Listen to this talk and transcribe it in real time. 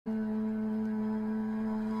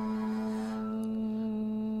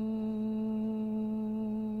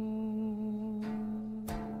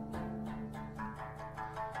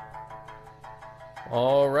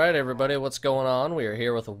Alright everybody, what's going on? We are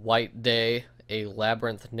here with a White Day, a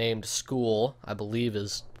Labyrinth named school, I believe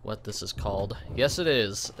is what this is called. Yes it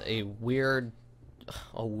is. A weird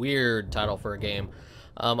title for a game.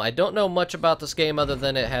 I don't know much about this game other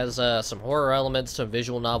than it has some horror elements, some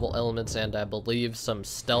visual novel elements, and I believe some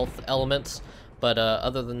stealth elements. But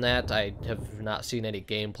other than that, I have not seen any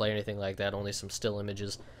gameplay or anything like that, only some still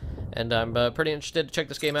images. And I'm pretty interested to check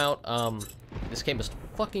this game out. This game is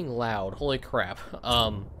fucking loud. Holy crap. I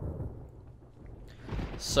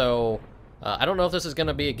don't know if this is going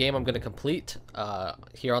to be a game I'm going to complete.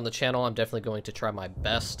 Here on the channel, I'm definitely going to try my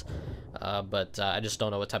best. But I just don't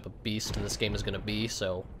know what type of beast this game is going to be,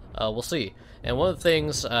 so we'll see. And one of the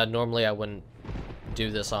things, normally I wouldn't do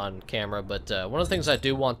this on camera, but one of the things I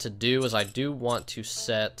do want to do is I do want to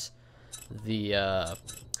set the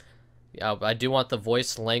I do want the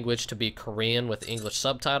voice language to be Korean with English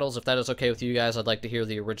subtitles. If that is okay with you guys, I'd like to hear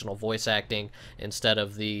the original voice acting instead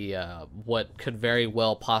of the what could very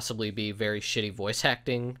well possibly be very shitty voice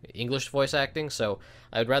acting, English voice acting. So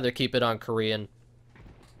I'd rather keep it on Korean,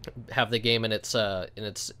 have the game in its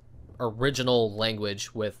original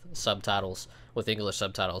language with subtitles, with English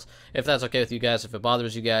subtitles. If that's okay with you guys, if it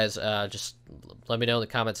bothers you guys, just let me know in the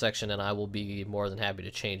comment section and I will be more than happy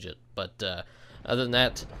to change it. But other than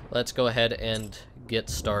that, let's go ahead and get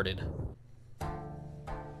started.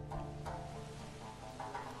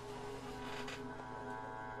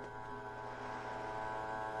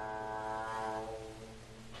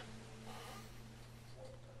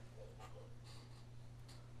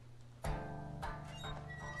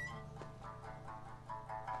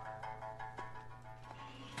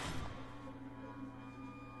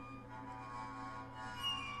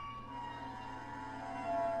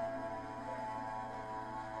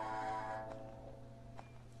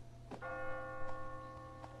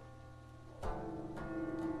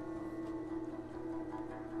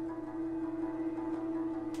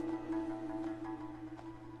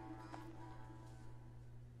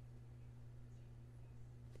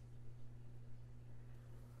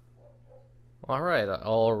 Alright,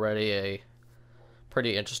 already a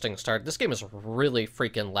pretty interesting start. This game is really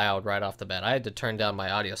freaking loud right off the bat. I had to turn down my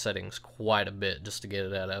audio settings quite a bit just to get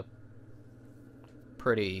it at a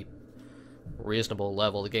pretty reasonable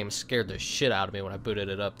level. The game scared the shit out of me when I booted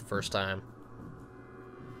it up the first time.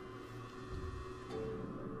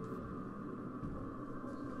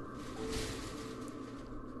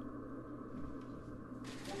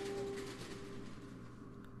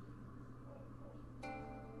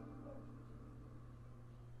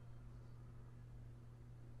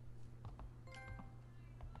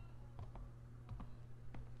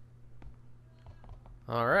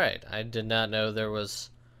 Alright, I did not know there was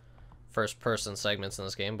first-person segments in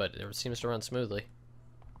this game, but it seems to run smoothly.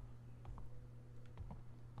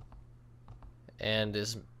 And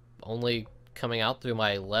is only coming out through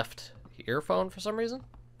my left earphone for some reason.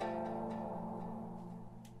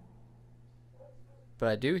 But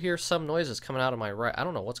I do hear some noises coming out of my right. I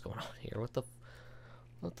don't know what's going on here. What the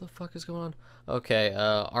fuck is going on? Okay,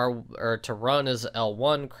 to run is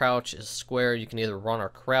L1, crouch is square. You can either run or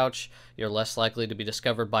crouch. You're less likely to be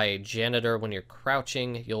discovered by a janitor when you're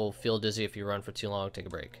crouching. You'll feel dizzy if you run for too long. Take a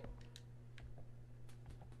break.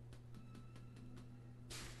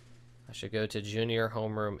 I should go to junior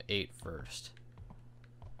homeroom 8 first.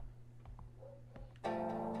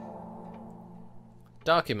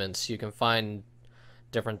 Documents. You can find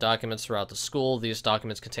different documents throughout the school. These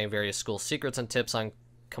documents contain various school secrets and tips on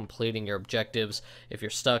completing your objectives. If you're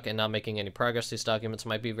stuck and not making any progress, these documents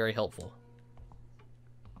might be very helpful.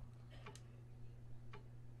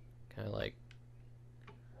 Kind of like...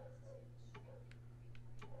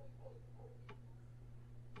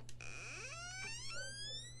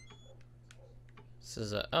 This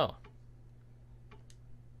is a... Oh.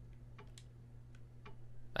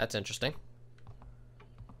 That's interesting.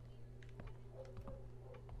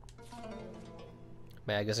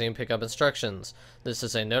 Magazine pickup instructions. This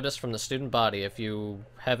is a notice from the student body. If you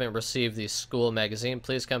haven't received the school magazine,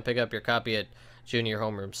 please come pick up your copy at junior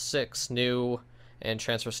homeroom 6. New and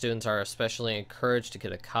transfer students are especially encouraged to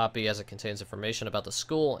get a copy as it contains information about the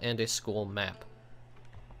school and a school map.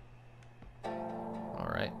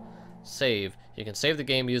 Alright. Save. You can save the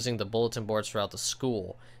game using the bulletin boards throughout the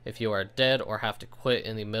school. If you are dead or have to quit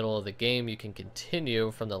in the middle of the game, you can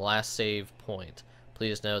continue from the last save point.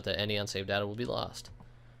 Please note that any unsaved data will be lost.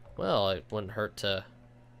 Well, it wouldn't hurt to...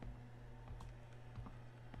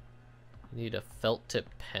 Need a felt tip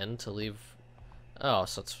pen to leave... Oh,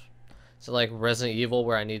 so it's like Resident Evil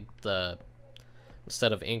where I need the...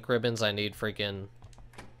 Instead of ink ribbons, I need freaking...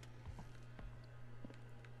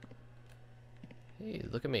 Hey,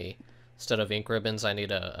 look at me. Instead of ink ribbons, I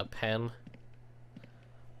need a pen.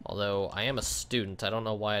 Although, I am a student. I don't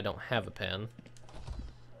know why I don't have a pen.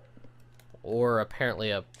 Or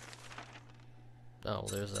apparently a... Oh,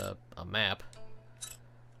 there's a map.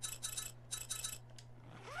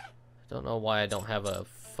 Don't know why I don't have a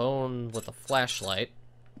phone with a flashlight.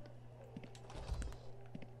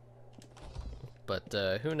 But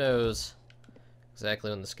who knows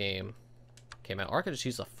exactly when this game came out. Or I could just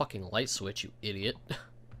use the fucking light switch, you idiot.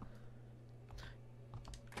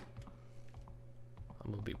 I'm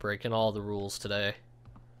gonna be breaking all the rules today.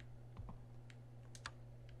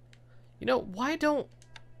 You know, why don't...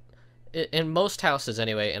 In most houses,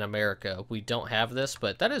 anyway, in America, we don't have this,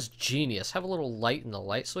 but that is genius. Have a little light in the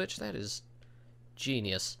light switch? That is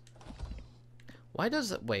genius. Why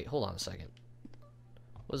does it... Wait, hold on a second.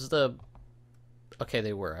 Was the... Okay,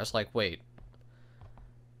 they were. I was like, wait.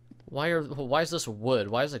 Why is this wood?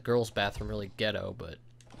 Why is the girls' bathroom really ghetto, but...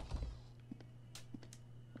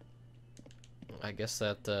 I guess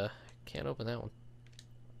that, can't open that one.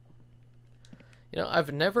 You know,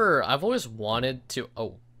 I've always wanted to...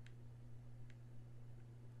 Oh.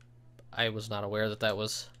 I was not aware that that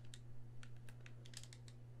was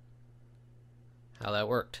how that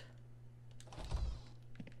worked.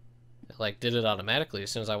 It, like, did it automatically as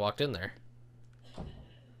soon as I walked in there.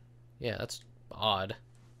 Yeah, that's odd.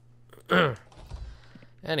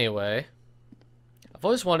 Anyway, I've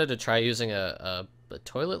always wanted to try using a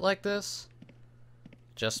toilet like this.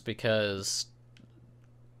 Just because...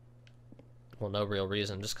 Well, no real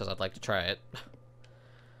reason, just because I'd like to try it.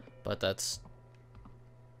 But that's...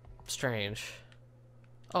 strange.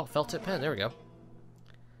 Oh, felt tip pen, there we go.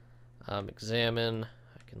 Examine.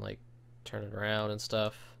 I can, like, turn it around and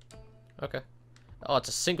stuff. Okay. Oh, it's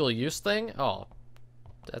a single-use thing? Oh,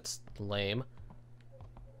 that's lame.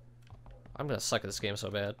 I'm gonna suck at this game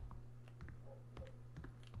so bad.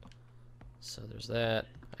 So there's that.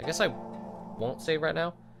 I guess I won't save right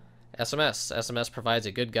now. SMS. SMS provides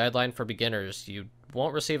a good guideline for beginners. You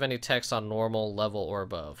won't receive any text on normal, level, or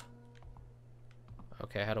above.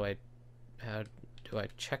 Okay, how do I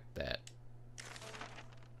check that?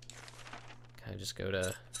 Can I just go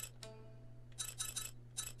to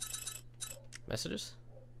messages?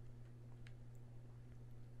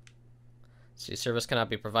 See, service cannot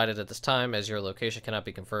be provided at this time as your location cannot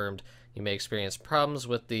be confirmed. You may experience problems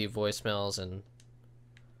with the voicemails and...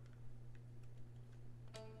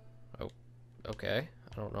 Oh, okay.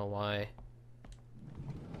 I don't know why.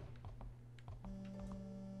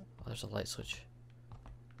 Oh, there's a light switch.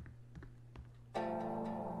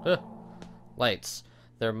 Huh. Lights.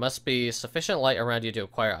 There must be sufficient light around you to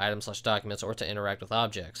acquire items/documents or to interact with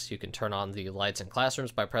objects. You can turn on the lights in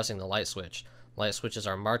classrooms by pressing the light switch. Light switches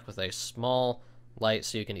are marked with a small light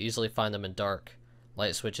so you can easily find them in dark.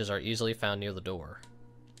 Light switches are easily found near the door.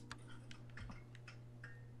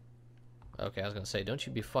 Okay, I was gonna say, don't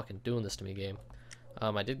you be fucking doing this to me, game.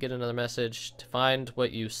 I did get another message. To find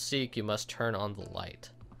what you seek, you must turn on the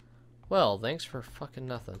light. Well, thanks for fucking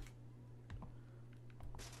nothing.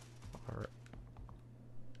 Alright.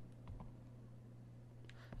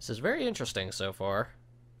 This is very interesting so far.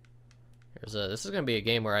 This is gonna be a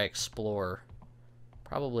game where I explore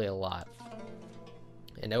probably a lot.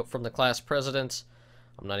 A note from the class president.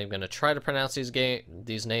 I'm not even going to try to pronounce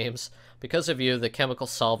these names. Because of you, the chemical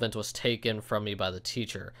solvent was taken from me by the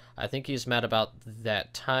teacher. I think he's mad about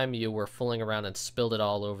that time you were fooling around and spilled it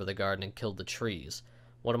all over the garden and killed the trees.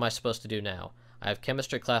 What am I supposed to do now? I have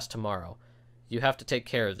chemistry class tomorrow. You have to take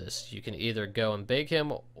care of this. You can either go and beg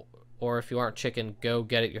him, or if you aren't chicken, go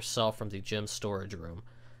get it yourself from the gym storage room.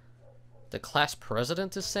 The class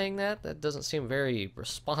president is saying that? That doesn't seem very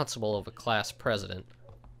responsible of a class president.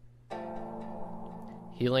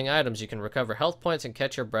 Healing items. You can recover health points and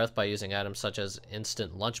catch your breath by using items such as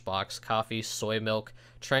instant lunchbox, coffee, soy milk,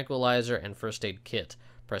 tranquilizer, and first aid kit.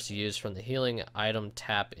 Press use from the healing item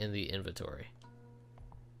tab in the inventory.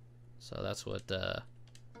 So that's what,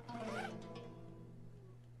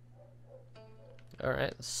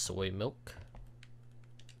 Alright, soy milk.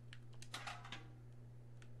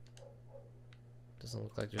 Doesn't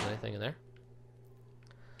look like there's anything in there.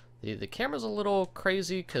 The camera's a little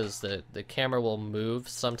crazy because the camera will move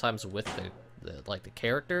sometimes with the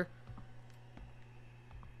character.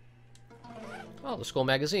 Oh, the school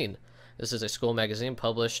magazine. This is a school magazine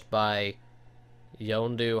published by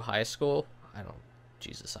Yondu High School. I don't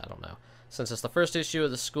know. Since it's the first issue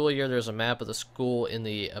of the school year, there's a map of the school in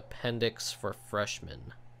the appendix for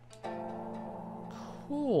freshmen.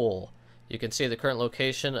 Cool. You can see the current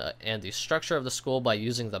location and the structure of the school by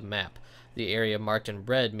using the map. The area marked in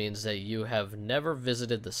red means that you have never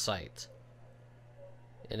visited the site.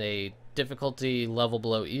 In a difficulty level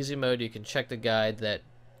below easy mode, you can check the guide that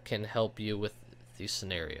can help you with the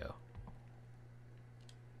scenario.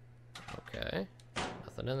 Okay,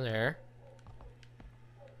 nothing in there.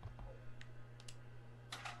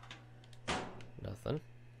 Nothing.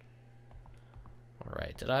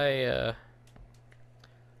 Alright, did I,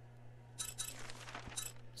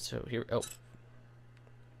 So here, oh.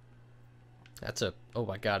 That's a, oh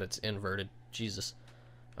my god, it's inverted. Jesus.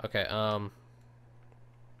 Okay,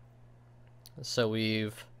 so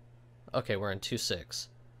we've, okay, we're in 2-6.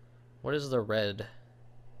 What is the red?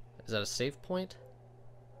 Is that a save point?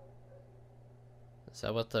 Is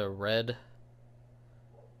that what the red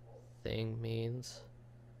thing means?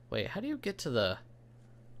 Wait, how do you get to the...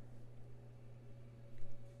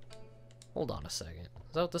 Hold on a second.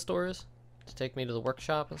 Is that what this door is? To take me to the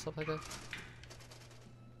workshop and stuff like that?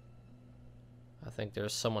 I think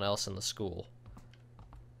there's someone else in the school.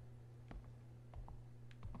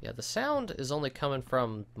 Yeah, the sound is only coming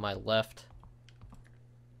from my left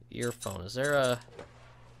earphone. Is there a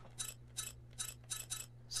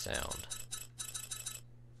sound?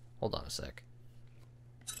 Hold on a sec.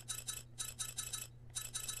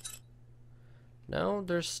 No,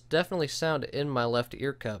 there's definitely sound in my left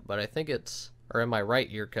ear cup, but I think it's, or in my right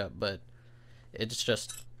ear cup, but it's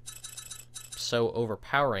just so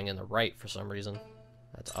overpowering in the right for some reason.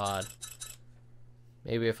 That's odd.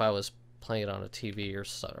 Maybe if I was playing it on a TV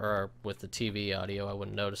or with the TV audio, I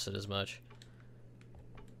wouldn't notice it as much.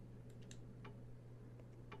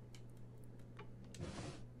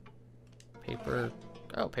 Paper.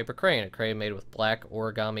 Oh, paper crane. A crane made with black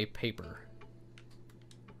origami paper.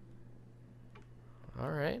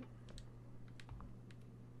 Alright.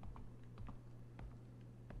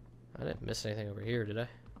 I didn't miss anything over here, did I?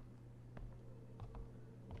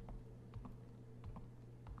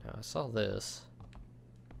 No, I saw this.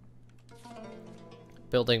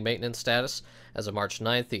 Building maintenance status. As of March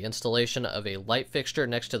 9th, the installation of a light fixture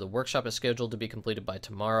next to the workshop is scheduled to be completed by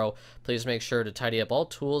tomorrow. Please make sure to tidy up all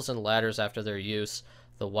tools and ladders after their use.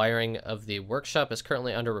 The wiring of the workshop is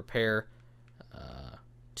currently under repair.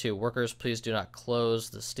 To workers, please do not close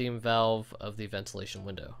the steam valve of the ventilation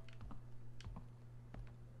window.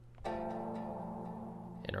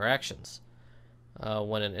 Interactions.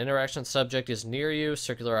 When an interaction subject is near you,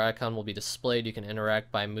 circular icon will be displayed. You can interact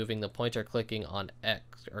by moving the pointer, clicking on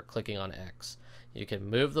X, or clicking on X. You can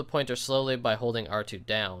move the pointer slowly by holding R2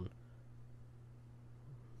 down.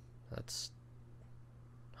 That's...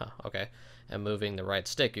 Huh, okay. And moving the right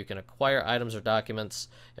stick. You can acquire items or documents.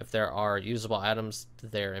 If there are usable items,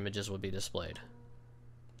 their images will be displayed.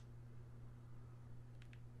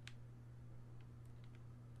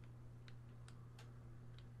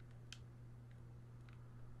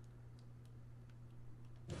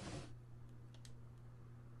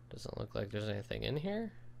 Doesn't look like there's anything in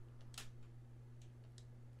here.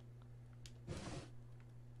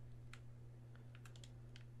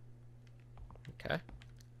 Okay.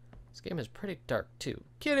 This game is pretty dark too.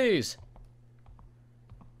 Kitties!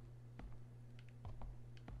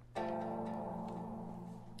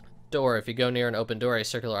 Door. If you go near an open door, a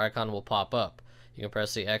circular icon will pop up. You can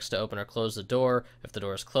press the X to open or close the door. If the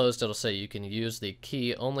door is closed, it'll say you can use the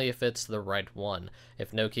key only if it's the right one.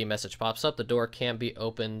 If no key message pops up, the door can't be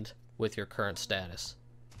opened with your current status.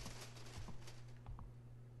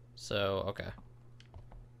 So, okay.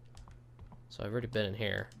 So I've already been in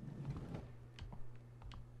here.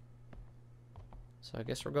 So I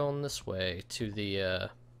guess we're going this way to the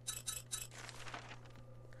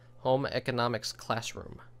home economics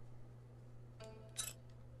classroom.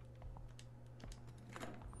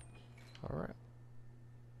 Alright.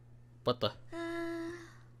 What the?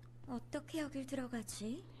 어떻게 여길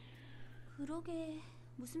들어가지? 그러게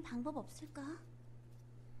무슨 방법 없을까?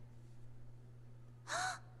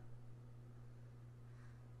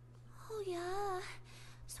 야,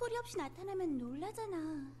 소리 없이 나타나면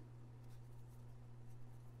놀라잖아.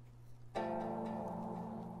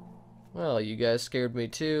 Well, you guys scared me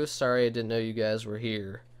too. Sorry I didn't know you guys were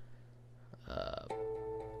here.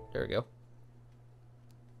 There we go.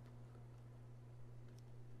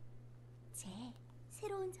 쟤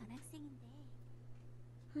새로운 전학생인데.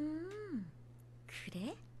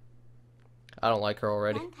 그래? I don't like her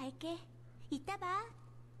already. 난 갈게. 이따 봐.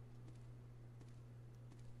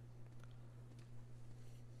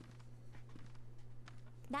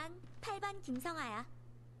 난 8반 김성아야.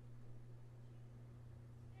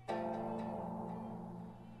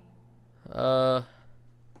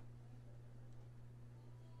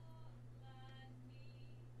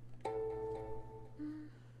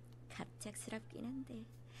 갑작스럽긴 한데.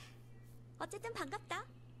 어쨌든 반갑다.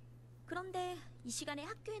 그런데 이 시간에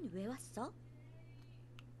학교엔 왜 왔어?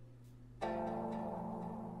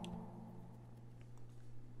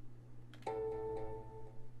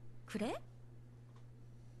 그래?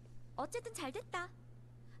 어쨌든 잘 됐다.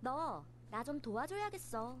 너 나 좀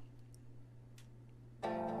도와줘야겠어.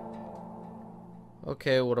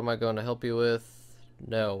 Okay, what am I going to help you with?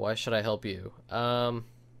 No, why should I help you?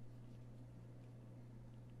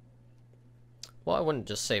 Well, I wouldn't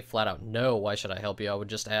just say flat out, no, why should I help you? I would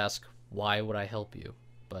just ask, why would I help you?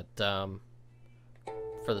 But,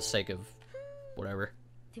 for the sake of whatever.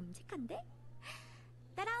 듬직한데?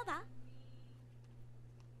 따라와봐.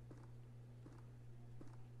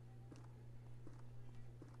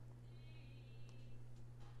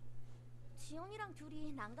 지영이랑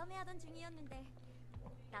둘이 난감해하던 중이었는데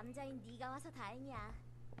남자인 네가 와서 다행이야.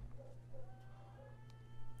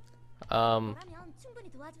 너라면 충분히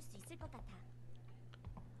도와줄 수 있을 것 같아.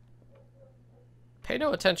 Pay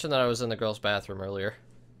no attention that I was in the girls' bathroom earlier.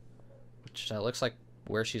 Which looks like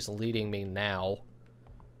where she's leading me now.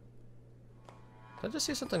 Did I just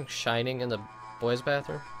see something shining in the boys'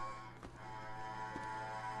 bathroom?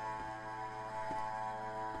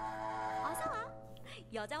 어서 와.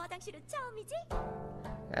 여자 화장실은 처음이지?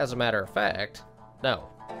 As a matter of fact, no.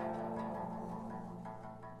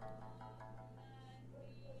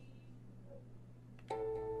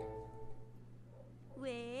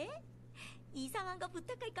 왜? 이상한 거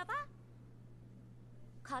부탁할까봐?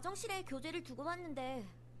 가정실에 교재를 두고 왔는데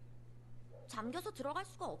잠겨서 들어갈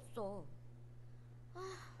수가 없어.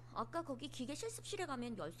 아까 거기 기계 실습실에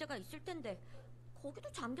가면 열쇠가 있을 텐데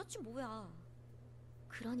거기도 잠겼지 뭐야.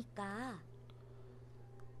 그러니까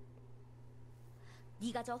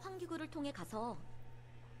네가 저 환기구를 통해 가서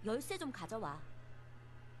열쇠 좀 가져와.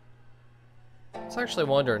 I was actually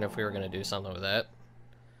wondering if we were going to do something with that.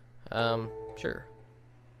 Sure.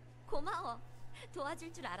 고마워.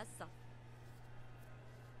 도와줄 줄 알았어.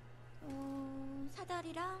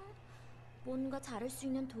 사다리랑 뭔가 자를 수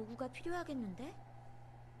있는 도구가 필요하겠는데?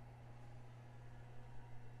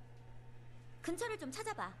 근처를 좀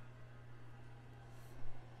찾아봐.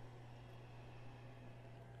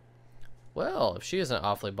 Well, if she isn't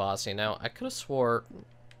awfully bossy now, I could have swore...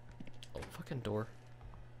 Oh, fucking door.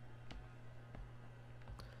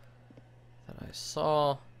 That I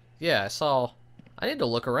saw... Yeah, I saw... I need to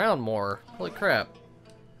look around more. Holy crap.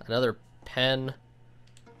 Another pen.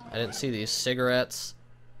 I didn't see these cigarettes.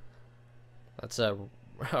 That's a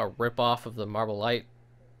rip-off of the Marble Light.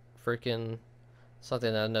 Freaking...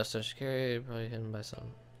 Something that unnecessary carried, probably hidden by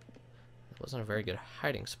some... It wasn't a very good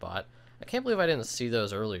hiding spot. I can't believe I didn't see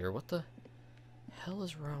those earlier. What the hell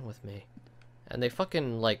is wrong with me? And they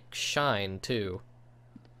fucking, like, shine, too.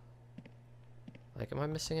 Like, am I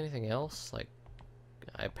missing anything else? Like,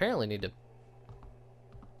 I apparently need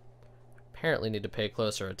to pay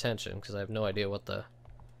closer attention, because I have no idea what the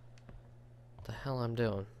hell I'm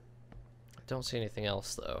doing. I don't see anything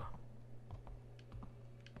else, though.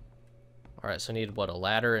 Alright, so I need, what, a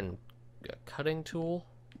ladder and a cutting tool?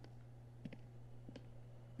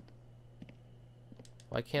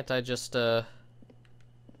 Why can't I just,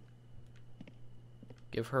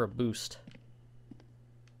 give her a boost?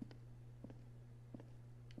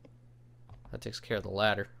 That takes care of the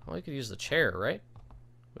ladder. Oh, we could use the chair, right?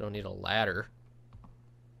 We don't need a ladder.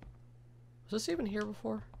 Was this even here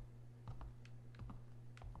before?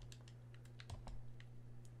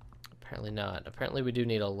 Apparently not. Apparently we do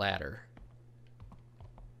need a ladder.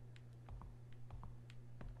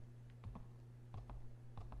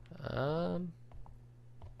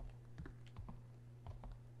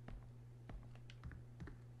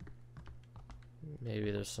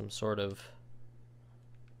 Maybe there's some sort of...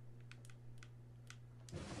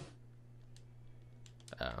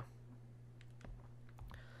 Oh.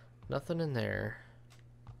 Nothing in there.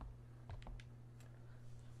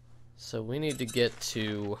 So we need to get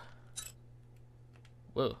to...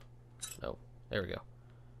 Whoa. No. There we go.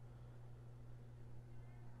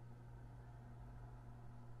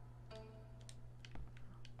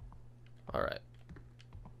 Alright.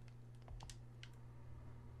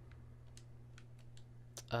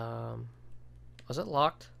 Was it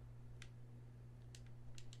locked?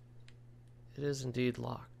 It is indeed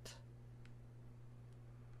locked.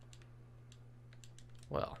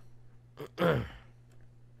 Well.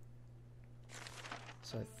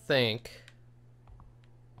 So I think...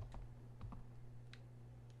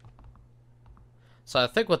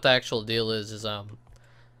 what the actual deal is on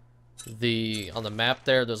the map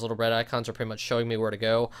there, those little red icons are pretty much showing me where to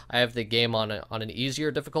go. I have the game on an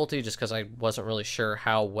easier difficulty just because I wasn't really sure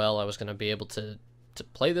how well I was going to be able to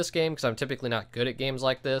play this game, because I'm typically not good at games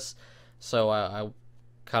like this. So I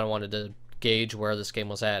kind of wanted to gauge where this game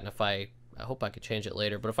was at, and if I hope I could change it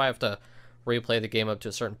later, but if I have to replay the game up to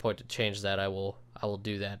a certain point to change that, I will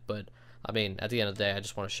do that. But I mean, at the end of the day, I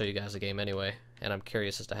just want to show you guys the game anyway, and I'm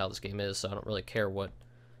curious as to how this game is, so I don't really care what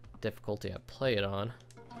difficulty I play it on.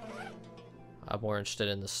 I'm more interested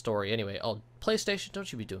in the story anyway. Oh, PlayStation,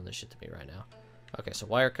 don't you be doing this shit to me right now. Okay, so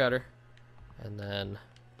wire cutter, and then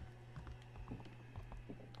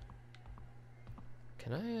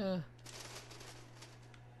can I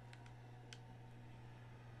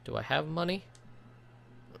do I have money?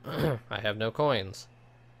 I have no coins.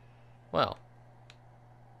 Well,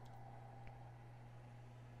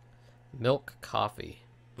 milk coffee.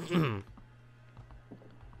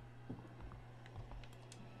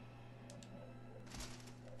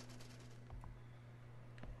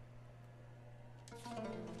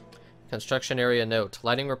 Construction area note.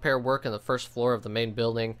 Lighting repair work in the first floor of the main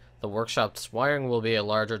building. The workshop's wiring will be a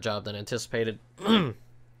larger job than anticipated.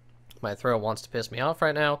 My throat wants to piss me off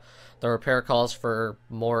right now. The repair calls for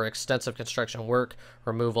more extensive construction work.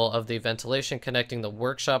 Removal of the ventilation connecting the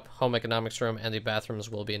workshop, home economics room, and the bathrooms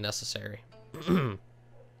will be necessary. Oh,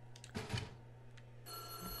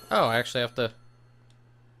 I actually have to...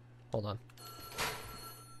 Hold on.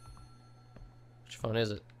 Which phone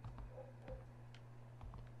is it?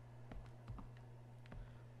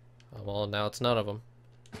 Oh, well, now it's none of them.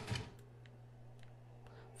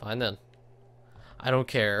 Fine then. I don't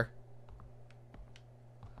care.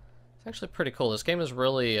 It's actually pretty cool. This game is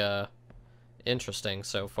really interesting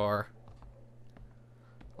so far.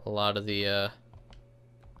 A lot of the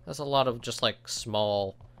there's a lot of just like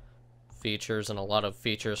small features and a lot of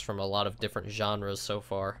features from a lot of different genres so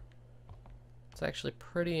far. It's actually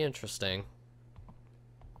pretty interesting.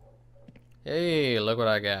 Hey, look what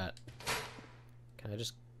I got. Can I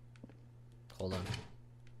just hold on?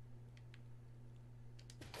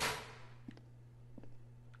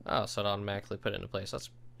 Oh, so it automatically put it into place.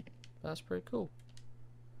 That's pretty cool.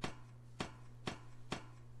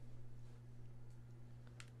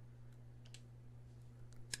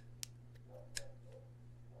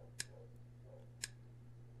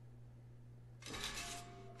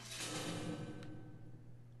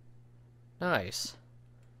 Nice.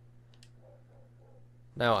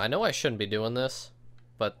 Now, I know I shouldn't be doing this,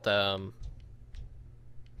 but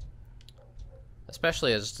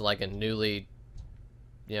especially as like a newly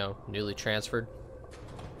transferred.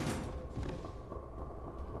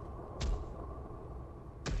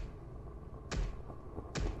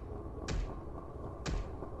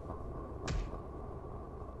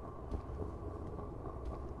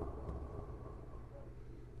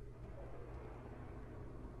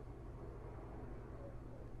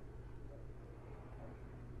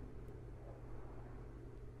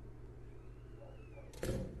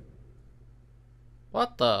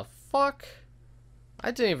 What the fuck? I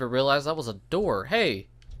didn't even realize that was a door. Hey.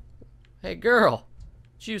 Hey, girl.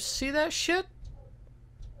 Did you see that shit?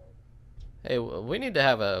 Hey, we need to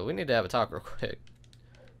have a talk real quick.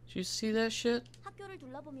 Did you see that shit? 학교를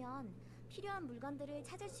둘러보면 필요한 물건들을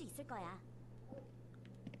찾을 수 있을 거야.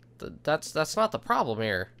 That's not the problem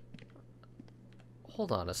here.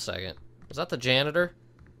 Hold on a second. Was that the janitor?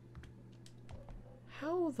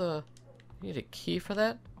 How the... You need a key for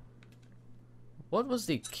that? What was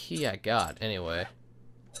the key I got, anyway?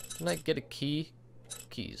 Didn't I get a key?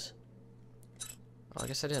 Keys. Oh, I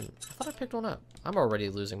guess I didn't. I thought I picked one up. I'm already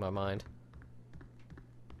losing my mind.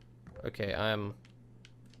 Okay, I'm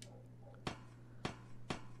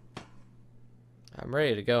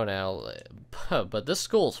ready to go now. But this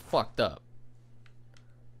school's fucked up.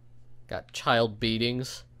 Got child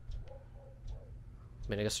beatings. I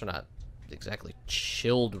mean, I guess they're not exactly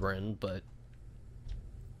children, but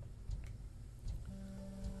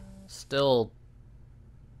still,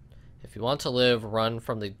 if you want to live, run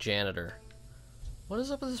from the janitor. What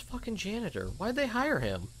is up with this fucking janitor? Why'd they hire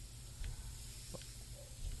him?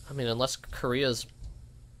 I mean, unless Korea's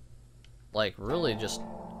like really just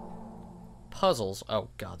puzzles. Oh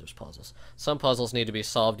god, there's puzzles. Some puzzles need to be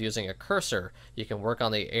solved using a cursor. You can work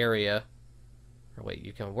on the area. Or wait,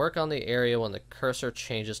 you can work on the area when the cursor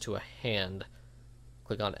changes to a hand.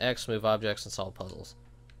 Click on X, move objects, and solve puzzles.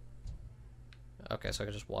 Okay, so I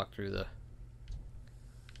can just walk through the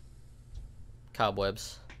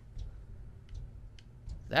cobwebs.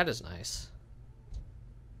 That is nice.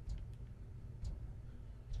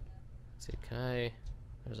 Let's see, can I...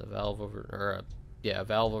 There's a valve over... Or a, yeah, a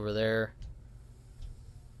valve over there.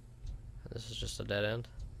 This is just a dead end.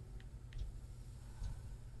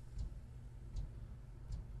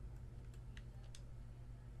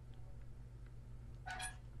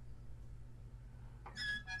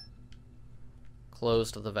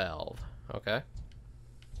 Closed the valve. Okay.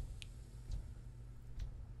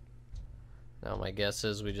 Now my guess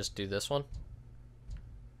is we just do this one.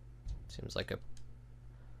 Seems like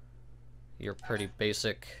your pretty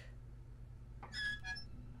basic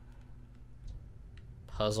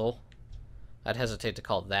puzzle. I'd hesitate to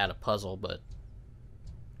call that a puzzle, but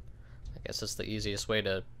I guess it's the easiest way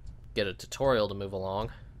to get a tutorial to move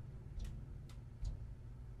along.